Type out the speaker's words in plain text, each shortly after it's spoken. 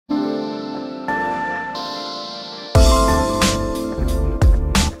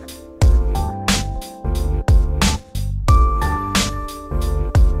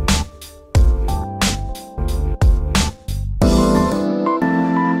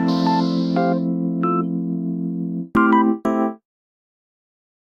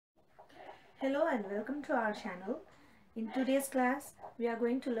and welcome to our channel. In today's class, we are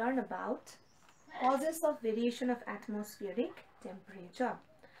going to learn about causes of variation of atmospheric temperature.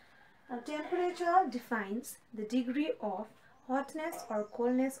 Now, temperature defines the degree of hotness or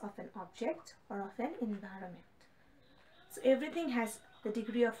coldness of an object or of an environment. So everything has the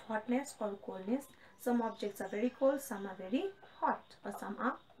degree of hotness or coldness. Some objects are very cold, some are very hot, or some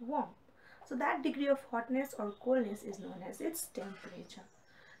are warm. So that degree of hotness or coldness is known as its temperature.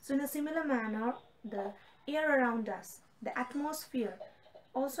 So in a similar manner, the air around us, the atmosphere,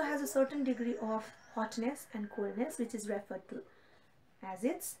 also has a certain degree of hotness and coldness, which is referred to as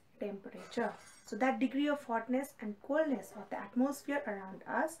its temperature. So that degree of hotness and coldness of the atmosphere around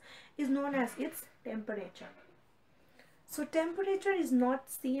us is known as its temperature. So temperature is not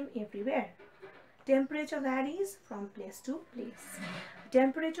same everywhere. Temperature varies from place to place. The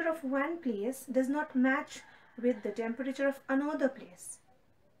temperature of one place does not match with the temperature of another place.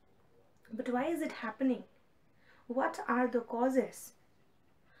 But why is it happening? What are the causes?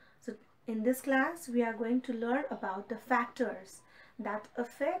 So in this class, we are going to learn about the factors that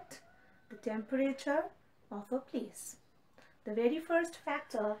affect the temperature of a place. The very first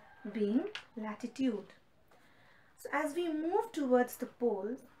factor being latitude. So as we move towards the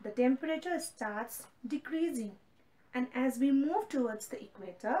poles, the temperature starts decreasing. And as we move towards the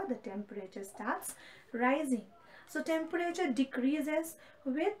equator, the temperature starts rising. So temperature decreases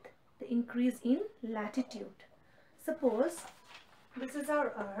with the increase in latitude. Suppose this is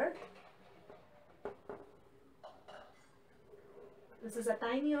our Earth. This is a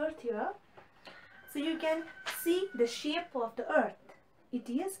tiny Earth here. So you can see the shape of the Earth. It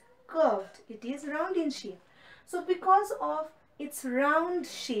is curved. It is round in shape. So because of its round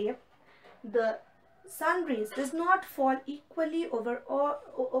shape, the sun rays does not fall equally over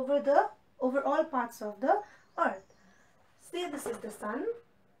all parts of the Earth. Say this is the sun.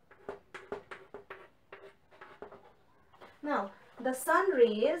 Now, the sun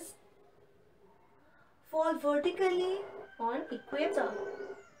rays fall vertically on equator.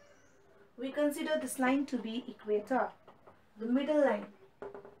 We consider this line to be equator, the middle line.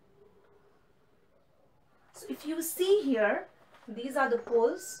 So if you see here, these are the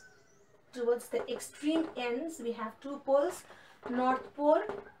poles. Towards the extreme ends, we have two poles, North Pole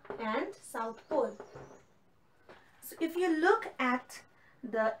and South Pole. So if you look at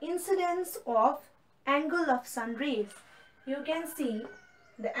the incidence of angle of sun rays, you can see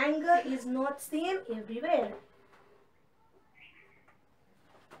the angle is not same everywhere.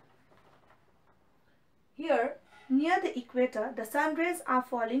 Here, near the equator, the sun rays are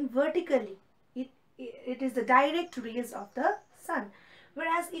falling vertically. It is the direct rays of the sun.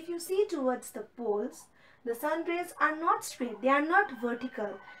 Whereas if you see towards the poles, the sun rays are not straight. They are not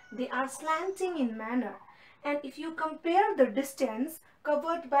vertical. They are slanting in manner. And if you compare the distance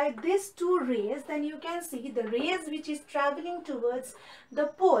covered by these two rays, then you can see the rays which is traveling towards the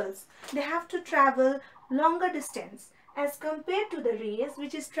poles, they have to travel longer distance as compared to the rays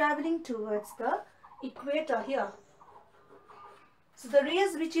which is traveling towards the equator here. So the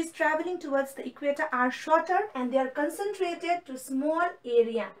rays which is traveling towards the equator are shorter and they are concentrated to small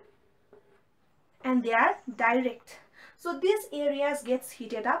area and they are direct. So these areas gets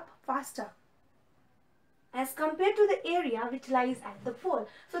heated up faster as compared to the area which lies at the pole.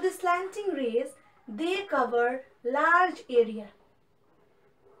 So the slanting rays, they cover large area.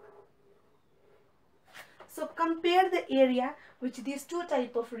 So compare the area which these two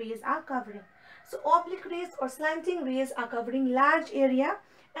type of rays are covering. So oblique rays or slanting rays are covering large area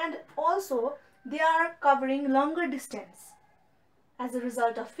and also they are covering longer distance. As a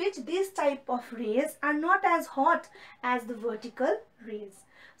result of which these type of rays are not as hot as the vertical rays.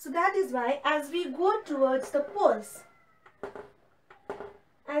 So that is why as we go towards the poles,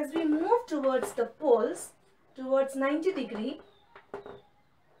 as we move towards the poles, towards 90 degree,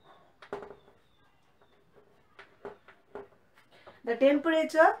 the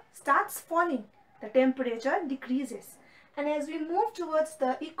temperature starts falling. The temperature decreases. And as we move towards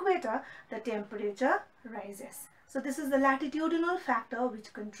the equator, the temperature rises. So this is the latitudinal factor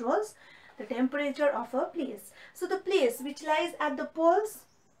which controls the temperature of a place. So the place which lies at the poles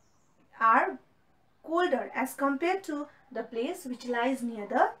are colder as compared to the place which lies near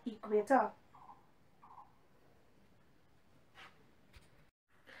the equator.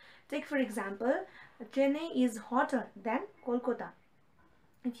 Take for example, Chennai is hotter than Kolkata.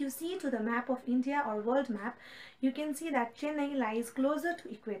 If you see to the map of India or world map, you can see that Chennai lies closer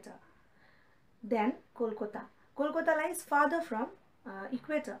to equator than Kolkata. Kolkata lies farther from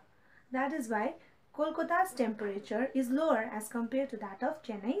equator. That is why Kolkata's temperature is lower as compared to that of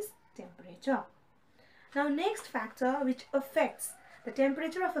Chennai's temperature. Now next factor which affects the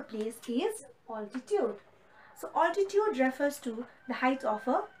temperature of a place is altitude. So altitude refers to the height of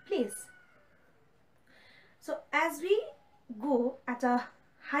a place. So as we go at a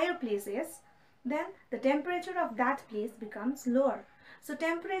higher places, then the temperature of that place becomes lower. So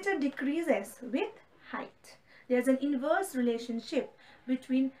temperature decreases with height. There's an inverse relationship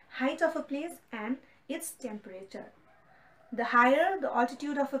between height of a place and its temperature. The higher the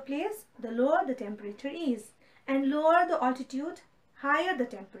altitude of a place, the lower the temperature is. And lower the altitude, higher the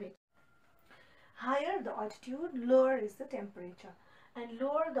temperature. Higher the altitude, lower is the temperature. And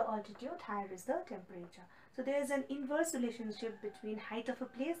lower the altitude, higher is the temperature. So there is an inverse relationship between height of a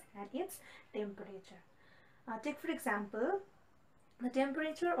place and its temperature. Take for example, the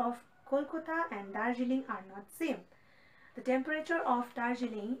temperature of Kolkata and Darjeeling are not same. The temperature of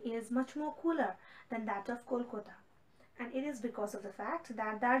Darjeeling is much more cooler than that of Kolkata. And it is because of the fact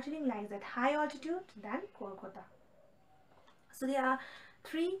that Darjeeling lies at higher altitude than Kolkata. So there are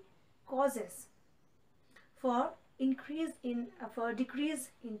three causes for decrease in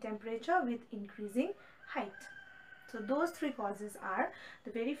temperature with increasing height. So those three causes are,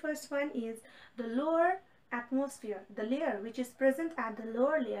 the very first one is the lower atmosphere, the layer which is present at the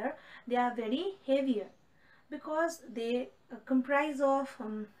lower layer, they are very heavier because they comprise of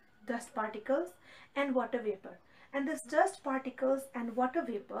dust particles and water vapor. And this dust particles and water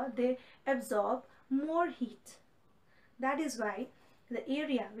vapor, they absorb more heat. That is why the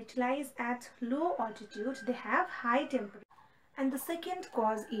area which lies at low altitude, they have high temperature. And the second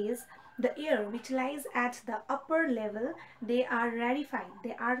cause is the air which lies at the upper level, they are rarefied,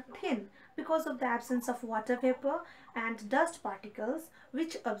 they are thin because of the absence of water vapor and dust particles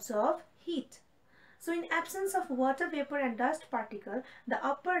which absorb heat. So in absence of water vapor and dust particle, the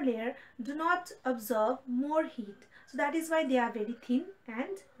upper layer do not absorb more heat. So that is why they are very thin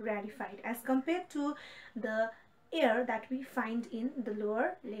and rarefied as compared to the air that we find in the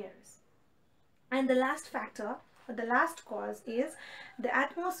lower layers. And the last factor, or the last cause, is the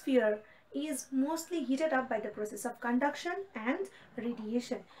atmosphere is mostly heated up by the process of conduction and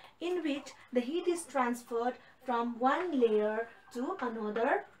radiation, in which the heat is transferred from one layer to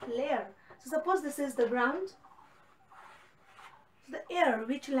another layer. So suppose this is the ground. The air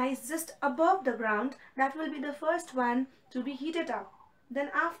which lies just above the ground, that will be the first one to be heated up. Then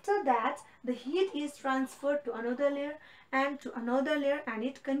after that, the heat is transferred to another layer and to another layer, and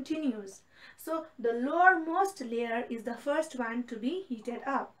it continues. So the lowermost layer is the first one to be heated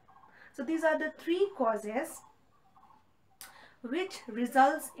up. So these are the three causes which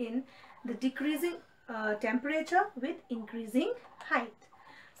results in the decreasing temperature with increasing height.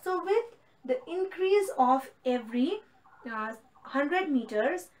 So with the increase of every 100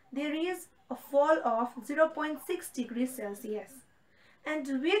 meters, there is a fall of 0.6 degrees Celsius.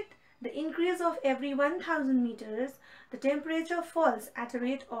 And with the increase of every 1000 meters, the temperature falls at a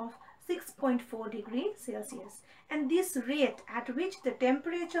rate of 6.4 degrees Celsius. And this rate at which the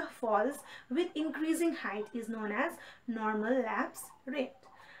temperature falls with increasing height is known as normal lapse rate.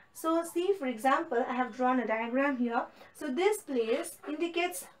 So see, for example, I have drawn a diagram here. So this place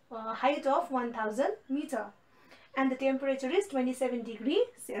indicates a height of 1000 meter and the temperature is 27 degrees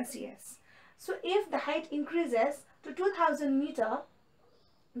Celsius. So if the height increases to 2000 meter,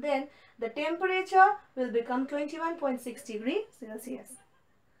 then the temperature will become 21.6 degrees Celsius.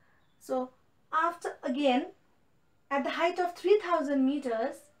 So after again, at the height of 3000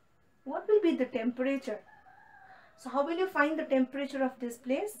 meters, what will be the temperature? So how will you find the temperature of this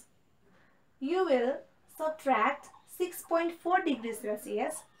place? You will subtract 6.4 degrees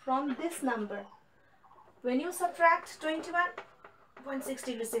Celsius from this number. When you subtract 21.6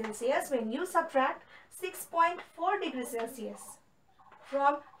 degrees Celsius, when you subtract 6.4 degrees Celsius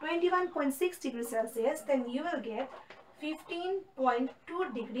from 21.6 degrees Celsius, then you will get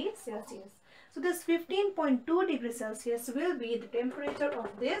 15.2 degrees Celsius. So this 15.2 degrees Celsius will be the temperature of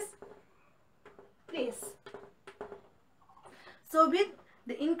this place. So with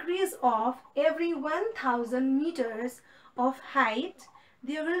the increase of every 1000 meters of height,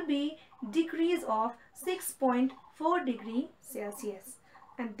 there will be decrease of 6.4 degrees Celsius.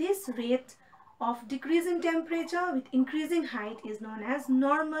 And this rate of decreasing temperature with increasing height is known as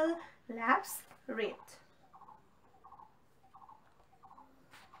normal lapse rate.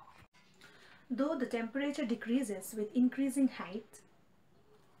 Though the temperature decreases with increasing height,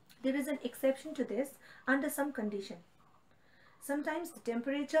 there is an exception to this under some condition. Sometimes the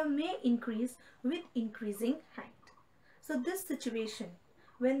temperature may increase with increasing height. So this situation,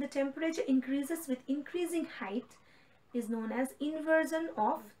 when the temperature increases with increasing height, is known as inversion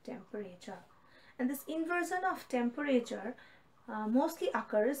of temperature. And this inversion of temperature mostly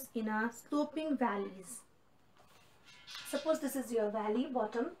occurs in sloping valleys. Suppose this is your valley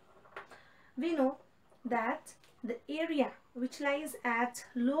bottom. We know that the area which lies at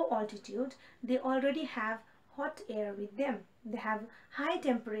low altitude, they already have hot air with them. They have high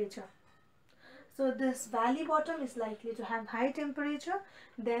temperature. So this valley bottom is likely to have high temperature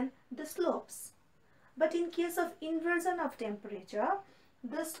than the slopes. But in case of inversion of temperature,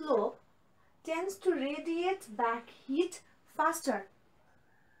 the slope tends to radiate back heat faster.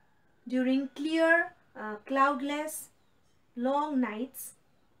 During clear, cloudless, long nights,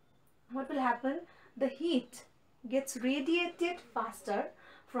 what will happen? The heat gets radiated faster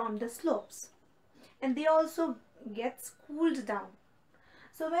from the slopes, and they also gets cooled down.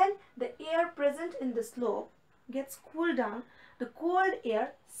 So when the air present in the slope gets cooled down, the cold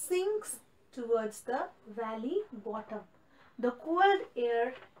air sinks towards the valley bottom. The cold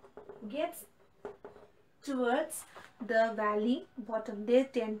air gets towards the valley bottom. They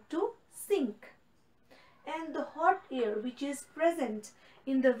tend to sink. And the hot air which is present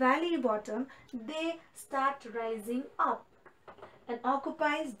in the valley bottom, they start rising up and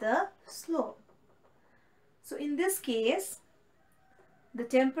occupies the slope. So in this case, the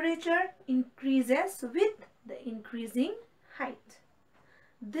temperature increases with the increasing height.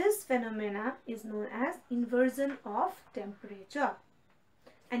 This phenomena is known as inversion of temperature,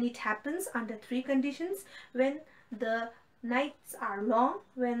 and it happens under three conditions: when the nights are long,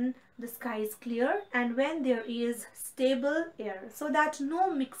 when the sky is clear, and when there is stable air, so that no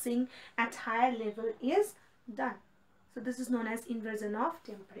mixing at higher level is done. So this is known as inversion of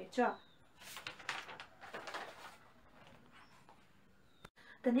temperature.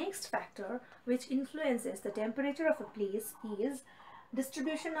 The next factor which influences the temperature of a place is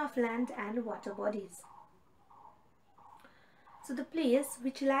distribution of land and water bodies. So the place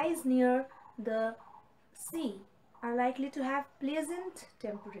which lies near the sea are likely to have pleasant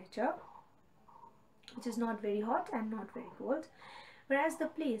temperature, which is not very hot and not very cold, whereas the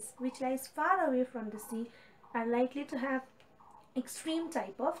place which lies far away from the sea are likely to have extreme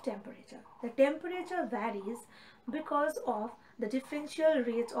type of temperature. The temperature varies because of the differential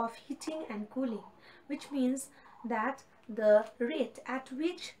rate of heating and cooling, which means that the rate at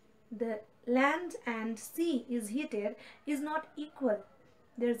which the land and sea is heated is not equal.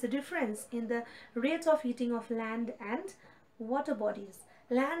 There is a difference in the rate of heating of land and water bodies.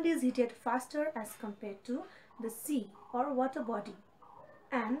 Land is heated faster as compared to the sea or water body,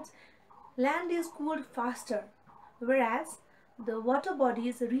 and land is cooled faster, whereas the water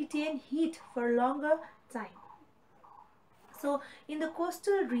bodies retain heat for longer time. So in the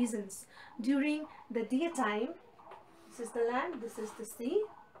coastal regions, during the daytime, this is the land, this is the sea.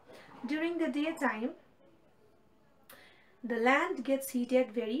 During the daytime, the land gets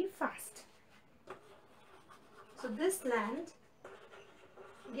heated very fast. So this land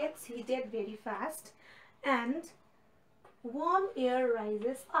gets heated very fast and warm air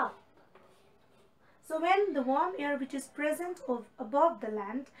rises up. So when the warm air which is present above the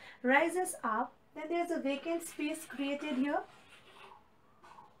land rises up, then there is a vacant space created here.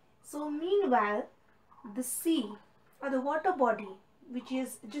 So meanwhile, the sea or the water body which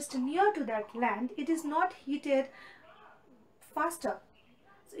is just near to that land, it is not heated faster.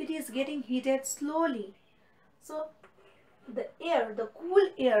 So it is getting heated slowly. So the air, the cool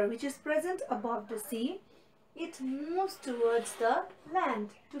air which is present above the sea, it moves towards the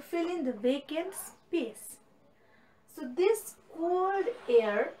land to fill in the vacant space. So this cold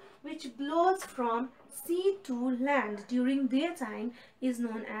air which blows from sea to land during daytime is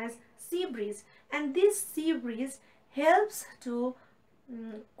known as sea breeze, and this sea breeze helps to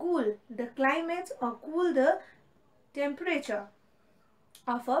cool the climate or cool the temperature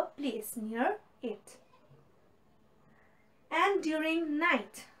of a place near it. And during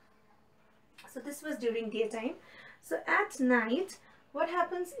night, so this was during daytime, so at night what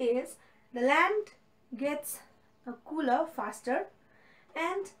happens is the land gets cooler faster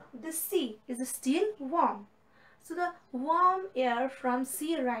and the sea is still warm. So the warm air from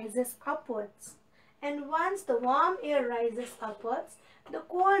sea rises upwards, and once the warm air rises upwards, the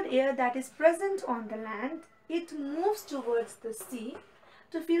cold air that is present on the land, it moves towards the sea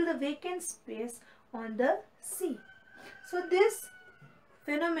to fill the vacant space on the sea. So this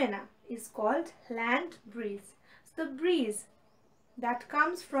phenomena is called land breeze. So the breeze that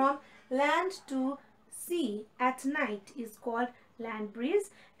comes from land to sea at night is called land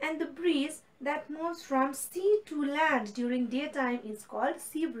breeze, and the breeze that moves from sea to land during daytime is called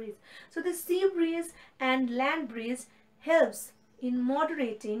sea breeze. So the sea breeze and land breeze helps in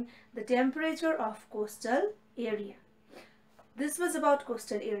moderating the temperature of coastal area. This was about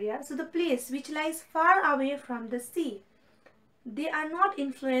coastal area. So the place which lies far away from the sea, they are not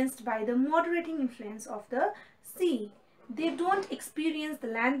influenced by the moderating influence of the sea. they don't experience the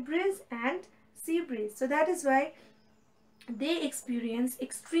land breeze and sea breeze. So that is why they experience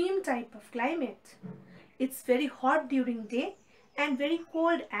extreme type of climate. It's very hot during day and very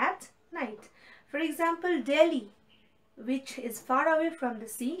cold at night. For example, Delhi, which is far away from the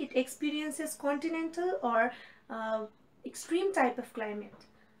sea, it experiences continental or extreme type of climate.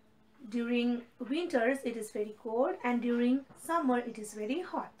 During winters it is very cold and during summer it is very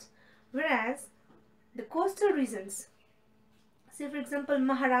hot. Whereas the coastal regions, say for example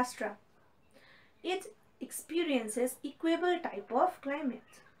Maharashtra, it experiences equable type of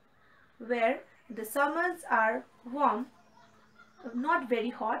climate where the summers are warm, not very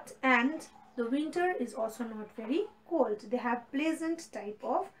hot, and the winter is also not very cold. They have pleasant type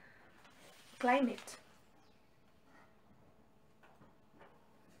of climate.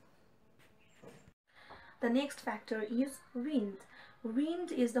 The next factor is wind.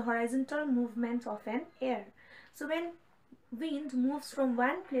 Wind is the horizontal movement of an air. So when wind moves from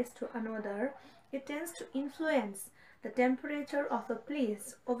one place to another, it tends to influence the temperature of a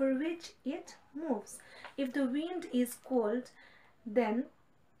place over which it moves. If the wind is cold, then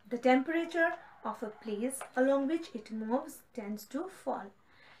the temperature of a place along which it moves tends to fall.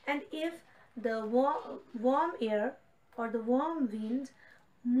 And if the warm air or the warm wind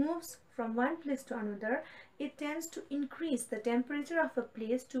moves from one place to another, it tends to increase the temperature of a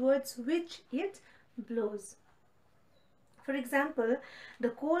place towards which it blows. For example, the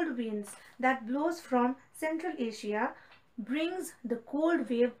cold winds that blows from Central Asia brings the cold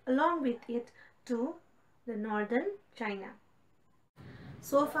wave along with it to the northern China.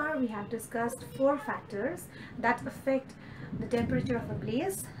 So far we have discussed 4 factors that affect the temperature of a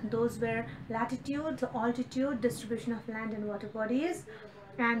place. Those were latitude, altitude, distribution of land and water bodies,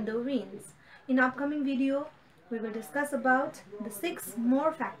 and the winds. In upcoming video, we will discuss about the 6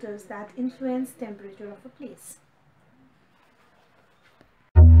 more factors that influence temperature of a place.